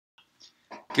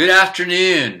Good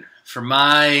afternoon. From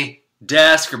my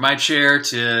desk or my chair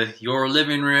to your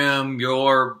living room,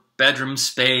 your bedroom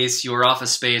space, your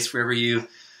office space, wherever you,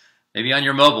 maybe on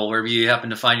your mobile, wherever you happen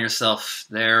to find yourself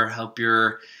there. Hope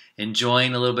you're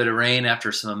enjoying a little bit of rain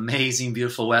after some amazing,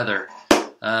 beautiful weather.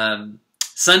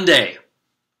 Sunday,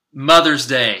 Mother's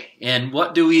Day. And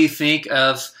what do we think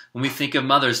of when we think of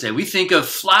Mother's Day? We think of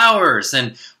flowers,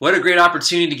 and what a great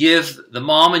opportunity to give the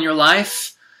mom in your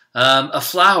life a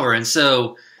flower. And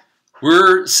so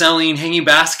we're selling hanging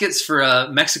baskets for a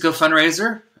Mexico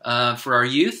fundraiser for our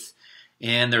youth,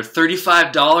 and they're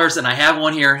 $35. And I have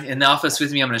one here in the office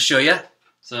with me. I'm going to show you.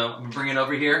 So I'm going to bring it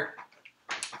over here.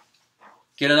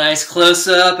 Get a nice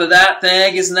close-up of that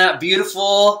thing. Isn't that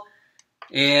beautiful?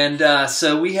 And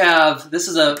so we have, this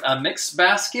is a mixed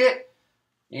basket,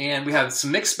 and we have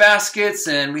some mixed baskets,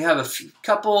 and we have a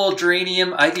couple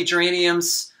ivy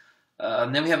geraniums,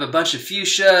 and then we have a bunch of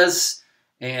fuchsias,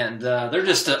 and they're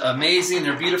just amazing.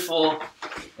 They're beautiful,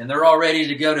 and they're all ready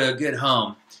to go to a good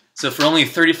home. So for only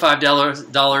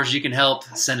 $35, you can help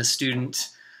send a student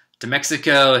to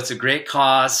Mexico. It's a great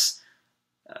cause.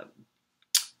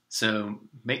 So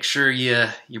make sure you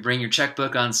bring your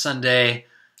checkbook on Sunday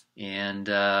and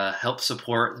help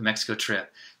support the Mexico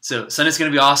trip. So Sunday's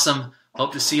going to be awesome.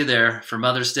 Hope to see you there for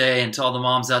Mother's Day. And to all the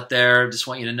moms out there, just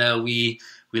want you to know we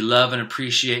love and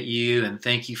appreciate you, and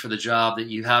thank you for the job that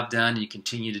you have done and you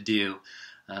continue to do.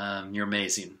 You're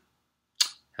amazing.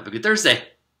 Have a good Thursday.